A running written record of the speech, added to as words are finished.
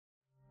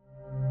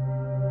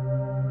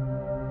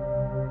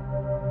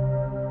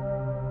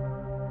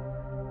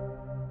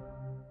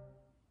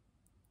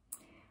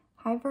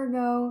Hi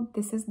Virgo,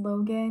 this is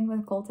Logan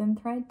with Golden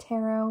Thread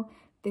Tarot.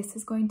 This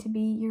is going to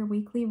be your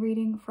weekly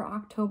reading for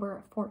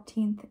October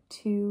 14th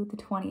to the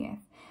 20th.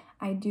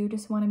 I do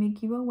just want to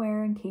make you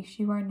aware, in case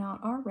you are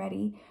not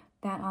already,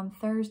 that on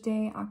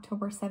Thursday,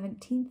 October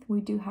 17th, we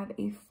do have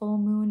a full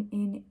moon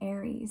in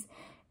Aries.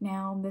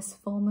 Now, this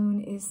full moon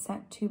is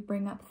set to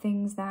bring up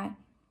things that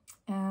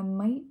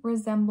might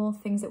resemble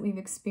things that we've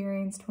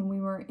experienced when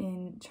we were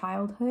in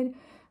childhood.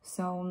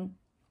 So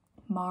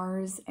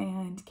Mars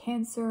and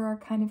Cancer are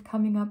kind of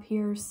coming up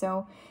here.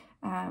 So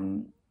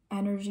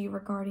energy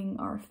regarding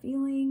our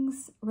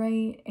feelings,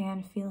 right?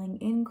 And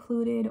feeling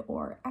included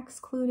or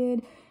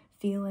excluded,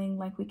 feeling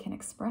like we can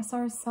express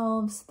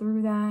ourselves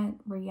through that,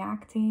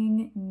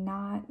 reacting,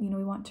 not,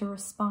 we want to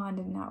respond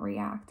and not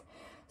react.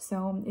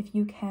 So if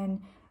you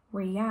can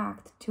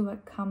react to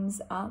what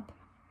comes up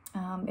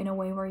in a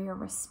way where you're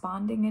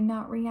responding and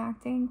not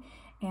reacting,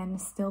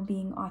 and still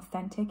being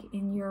authentic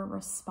in your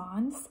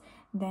response,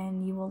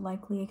 then you will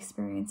likely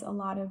experience a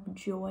lot of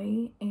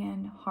joy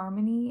and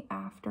harmony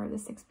after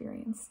this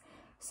experience.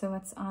 So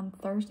it's on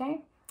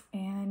Thursday,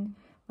 and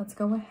let's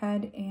go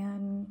ahead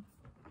and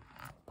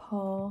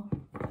pull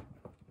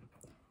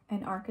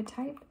an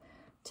archetype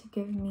to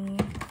give me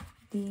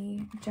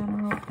the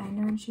general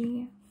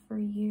energy for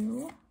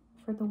you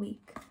for the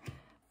week.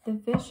 The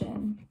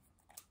vision.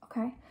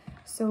 Okay.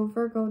 So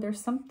Virgo, there's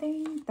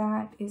something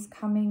that is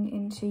coming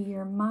into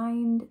your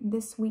mind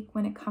this week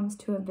when it comes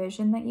to a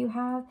vision that you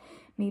have.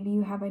 Maybe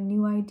you have a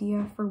new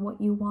idea for what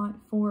you want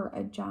for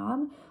a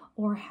job,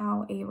 or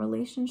how a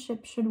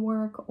relationship should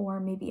work,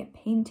 or maybe a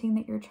painting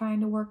that you're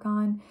trying to work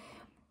on.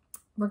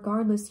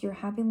 Regardless, you're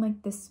having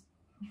like this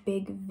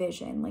big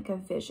vision, like a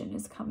vision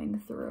is coming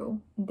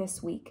through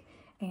this week.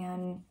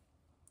 And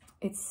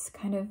it's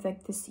kind of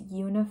like this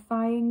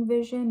unifying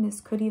vision.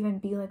 This could even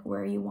be like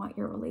where you want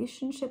your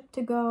relationship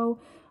to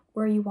go,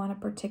 where you want a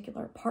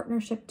particular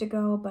partnership to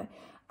go, but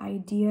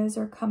ideas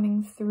are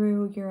coming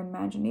through. Your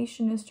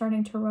imagination is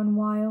starting to run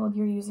wild.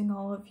 You're using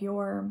all of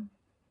your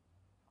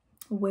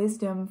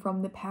wisdom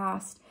from the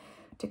past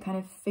to kind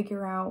of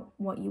figure out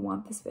what you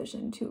want this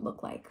vision to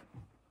look like.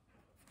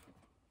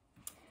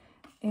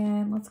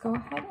 And let's go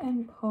ahead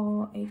and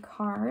pull a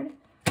card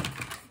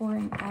for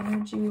an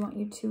energy we want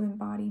you to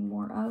embody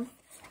more of.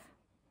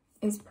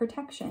 Is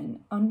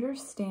protection.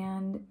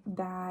 Understand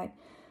that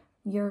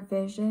your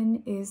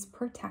vision is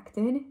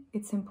protected.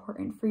 It's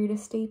important for you to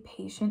stay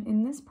patient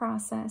in this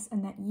process,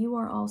 and that you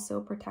are also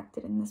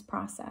protected in this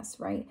process,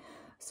 right?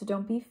 So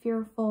don't be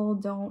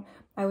fearful.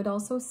 I would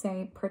also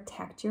say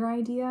protect your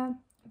idea.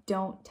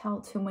 Don't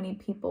tell too many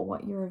people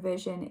what your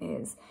vision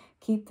is.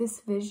 Keep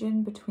this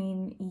vision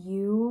between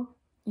you,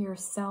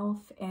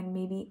 yourself, and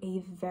maybe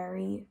a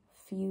very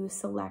few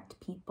select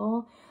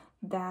people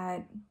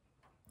that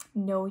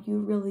know you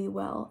really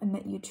well and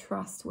that you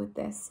trust with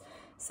this.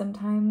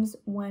 Sometimes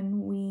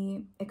when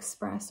we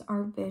express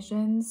our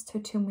visions to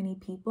too many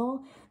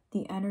people,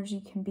 the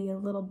energy can be a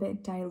little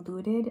bit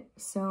diluted.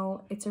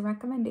 So it's a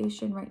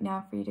recommendation right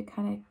now for you to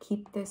kind of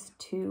keep this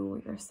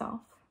to yourself,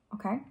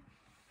 okay?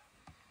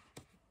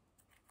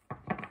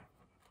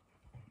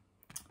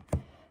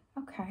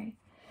 Okay,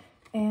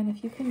 and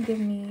if you can give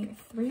me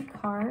 3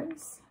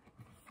 cards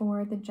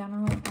for the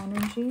general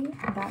energy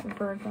that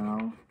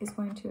Virgo is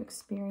going to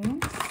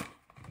experience.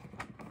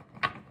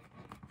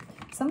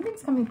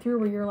 Something's coming through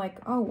where you're like,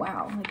 oh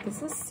wow, like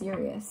this is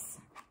serious.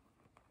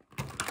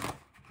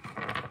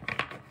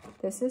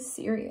 This is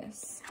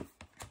serious.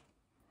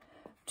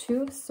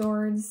 2 of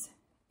Swords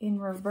in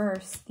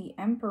reverse, the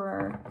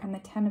Emperor, and the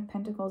 10 of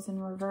Pentacles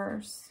in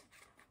reverse.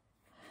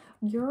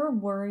 You're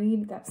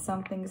worried that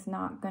something's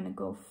not going to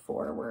go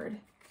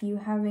forward. You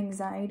have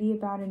anxiety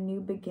about a new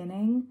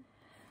beginning.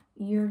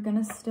 You're going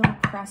to still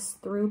press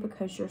through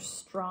because you're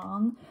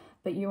strong,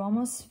 but you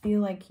almost feel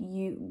like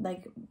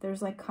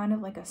there's like kind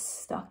of like a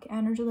stuck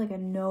energy, like a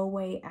no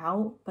way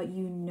out, but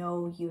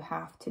you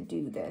have to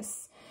do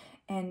this.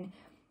 And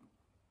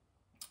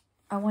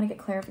I want to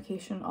get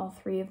clarification on all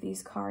 3 of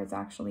these cards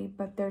actually,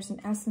 but there's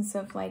an essence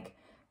of like,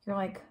 you're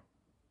like,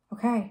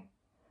 okay,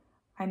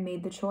 I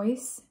made the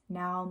choice.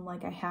 Now I'm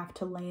like, I have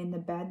to lay in the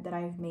bed that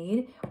I've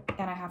made,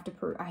 and I have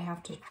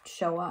to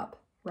show up.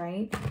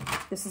 Right?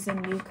 This is a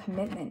new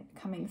commitment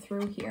coming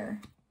through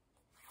here.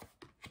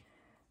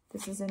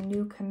 This is a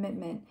new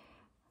commitment.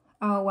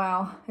 Oh,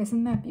 wow.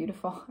 Isn't that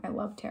beautiful? I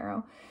love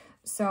tarot.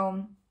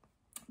 So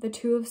the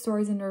 2 of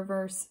Swords in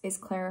reverse is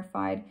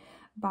clarified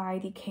by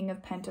the King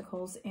of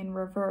Pentacles in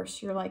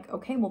reverse. You're like,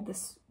 okay, well,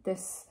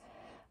 this,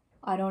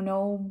 I don't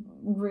know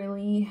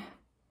really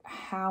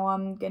how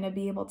I'm going to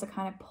be able to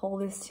kind of pull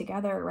this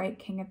together, right?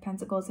 King of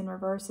Pentacles in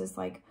reverse is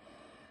like,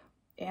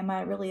 am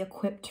I really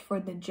equipped for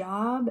the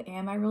job?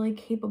 Am I really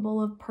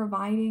capable of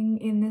providing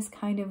in this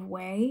kind of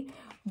way?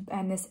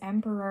 And this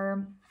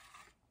Emperor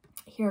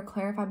here,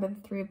 clarified by the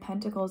 3 of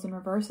Pentacles in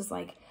reverse, is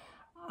like,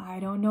 I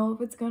don't know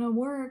if it's gonna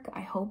work.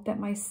 I hope that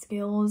my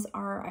skills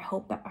are, I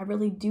hope that I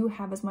really do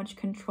have as much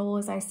control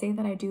as I say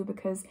that I do,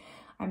 because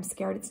I'm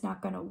scared it's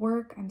not gonna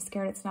work. I'm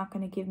scared it's not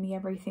gonna give me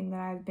everything that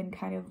I've been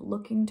kind of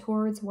looking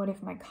towards. What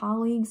if my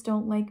colleagues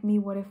don't like me?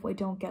 What if we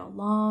don't get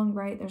along,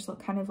 right? There's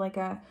kind of like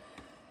a,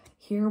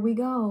 here we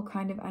go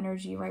kind of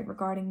energy, right,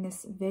 regarding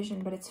this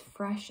vision, but it's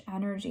fresh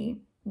energy.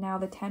 Now,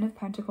 the 10 of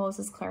Pentacles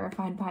is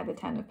clarified by the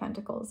 10 of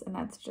Pentacles, and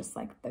that's just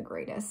like the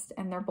greatest,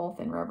 and they're both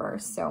in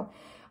reverse. So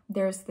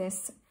there's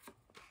this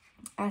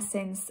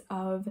essence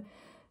of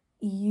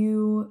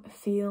you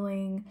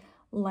feeling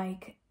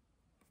like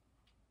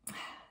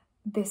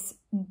this,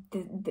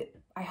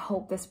 I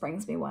hope this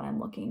brings me what I'm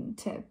looking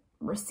to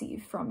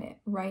receive from it,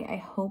 right? I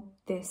hope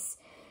this,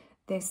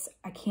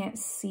 I can't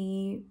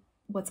see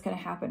what's going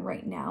to happen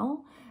right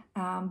now,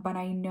 but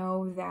I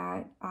know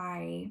that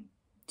I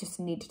just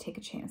need to take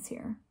a chance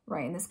here,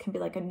 right? And this can be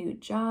like a new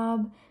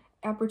job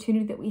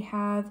opportunity that we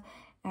have.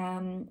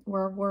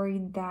 We're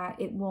worried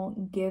that it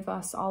won't give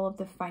us all of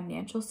the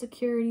financial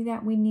security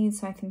that we need.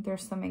 So I think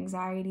there's some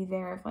anxiety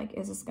there of like,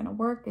 is this going to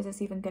work? Is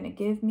this even going to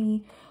give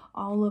me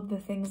all of the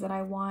things that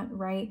I want,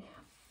 right?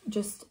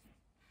 Just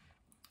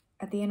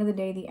at the end of the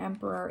day, the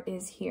Emperor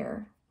is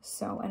here.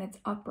 So, and it's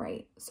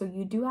upright. So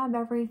you do have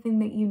everything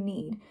that you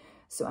need.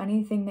 So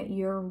anything that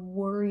you're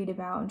worried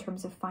about in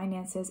terms of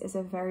finances is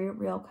a very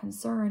real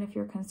concern if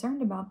you're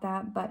concerned about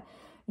that, but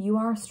you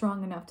are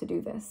strong enough to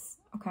do this,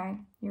 okay?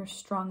 You're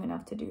strong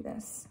enough to do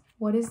this.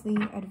 What is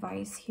the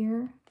advice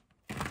here?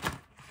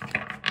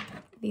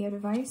 The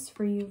advice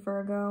for you,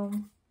 Virgo.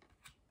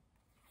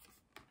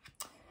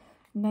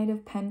 Knight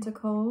of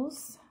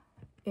Pentacles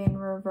in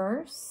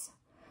reverse,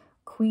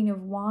 Queen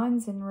of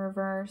Wands in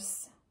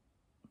reverse,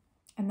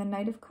 and the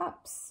Knight of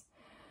Cups.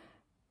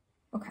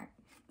 Okay.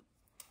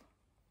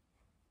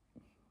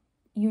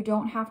 You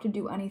don't have to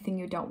do anything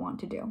you don't want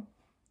to do,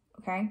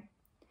 okay?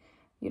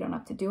 You don't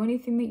have to do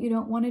anything that you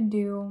don't want to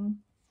do.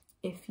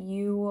 If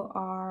you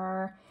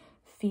are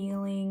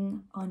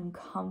feeling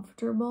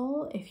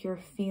uncomfortable, if you're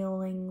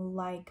feeling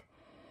like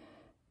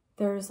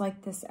there's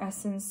like this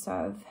essence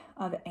of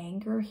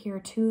anger here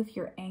too, if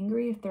you're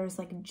angry, if there's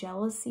like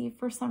jealousy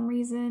for some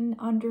reason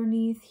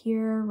underneath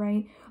here,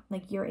 right?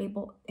 Like you're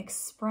able to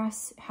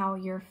express how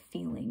you're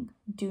feeling.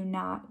 Do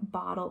not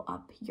bottle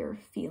up your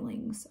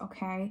feelings,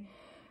 okay?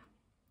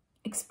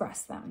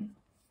 Express them,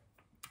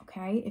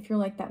 okay? If you're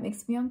like, that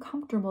makes me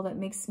uncomfortable, that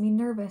makes me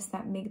nervous,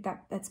 that's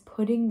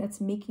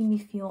making me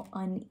feel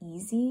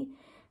uneasy,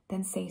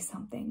 then say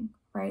something,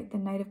 right? The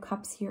Knight of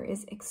Cups here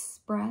is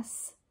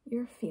express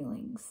your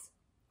feelings,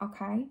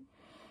 okay?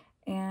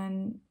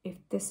 And if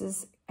this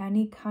is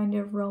any kind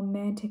of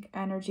romantic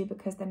energy,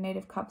 because the Knight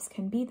of Cups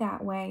can be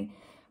that way,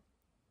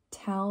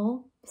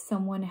 tell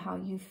someone how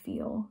you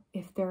feel.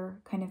 If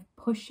they're kind of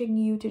pushing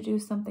you to do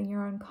something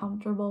you're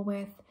uncomfortable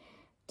with,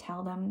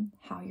 tell them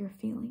how you're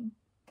feeling,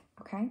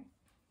 okay?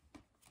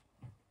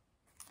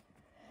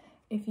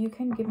 If you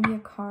can give me a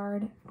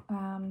card,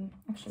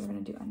 actually we're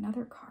going to do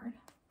another card.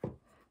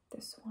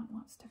 This one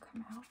wants to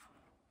come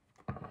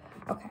out.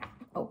 Okay,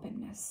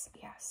 openness,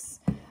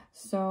 yes.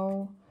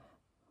 So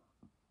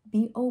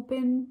be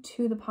open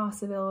to the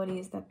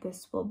possibilities that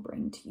this will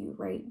bring to you,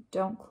 right?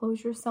 Don't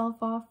close yourself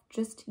off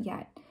just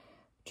yet.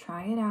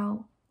 Try it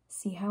out,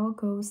 see how it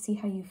goes, see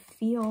how you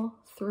feel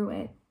through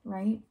it,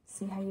 right?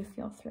 See how you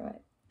feel through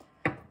it.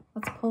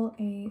 Let's pull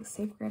a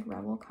Sacred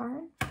Rebel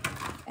card.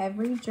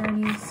 Every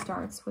journey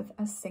starts with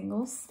a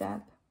single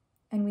step,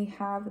 and we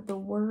have the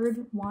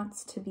word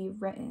wants to be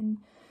written.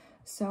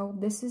 So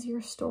this is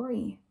your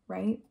story,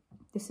 right?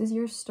 This is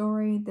your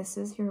story. This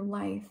is your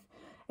life.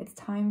 It's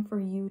time for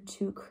you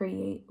to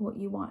create what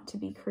you want to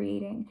be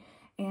creating,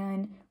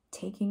 and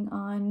taking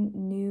on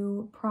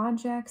new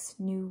projects,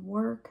 new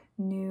work,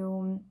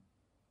 new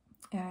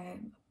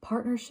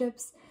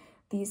partnerships.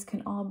 These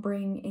can all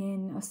bring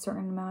in a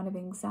certain amount of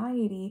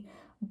anxiety,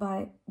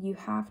 but you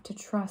have to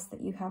trust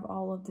that you have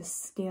all of the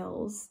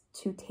skills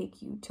to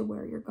take you to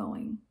where you're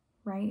going,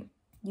 right?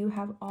 You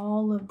have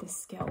all of the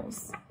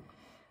skills.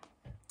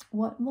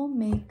 What will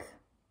make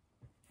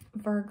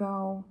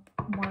Virgo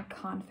more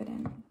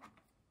confident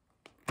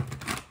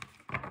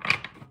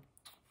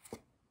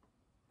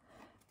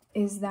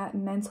is that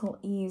mental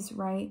ease,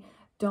 right?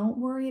 Don't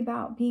worry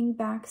about being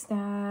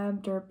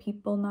backstabbed or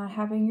people not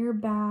having your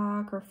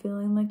back or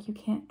feeling like you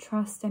can't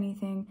trust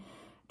anything.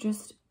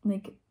 Just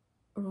like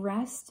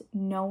rest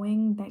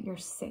knowing that you're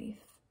safe,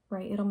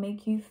 right? It'll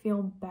make you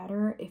feel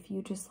better if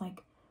you just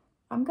like,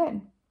 I'm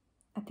good.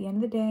 At the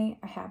end of the day,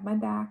 I have my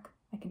back.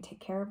 I can take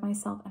care of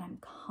myself and I'm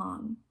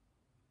calm.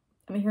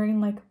 I'm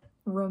hearing like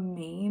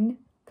remain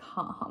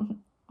calm,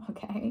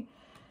 okay?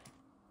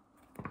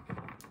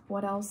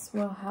 What else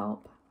will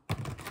help?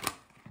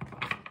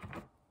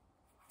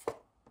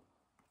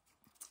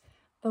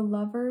 The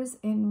Lovers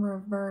in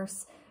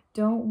reverse.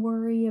 Don't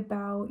worry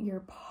about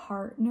your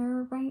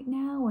partner right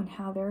now and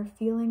how they're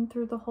feeling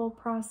through the whole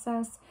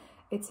process.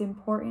 It's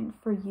important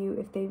for you.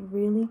 If they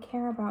really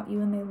care about you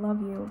and they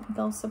love you,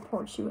 they'll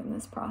support you in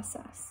this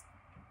process,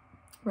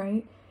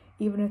 right?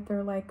 Even if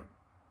they're like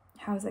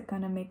how's it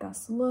going to make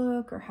us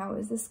look, or how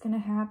is this going to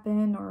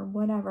happen, or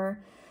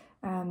whatever.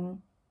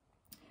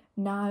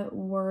 Not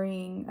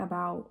worrying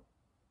about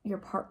your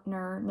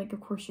partner. Like,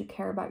 of course you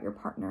care about your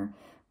partner,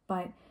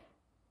 but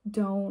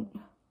don't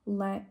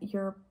let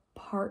your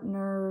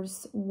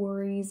partner's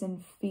worries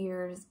and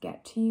fears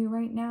get to you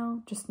right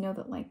now. Just know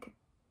that, like,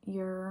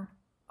 you're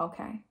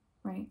okay,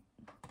 right?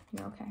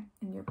 You're okay,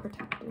 and you're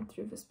protected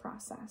through this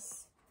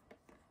process.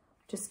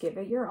 Just give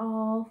it your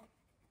all,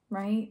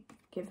 right?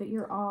 Give it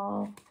your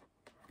all.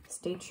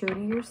 Stay true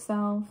to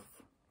yourself,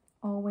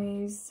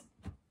 always.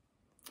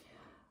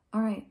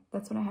 All right,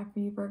 that's what I have for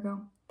you,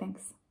 Virgo.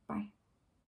 Thanks. Bye.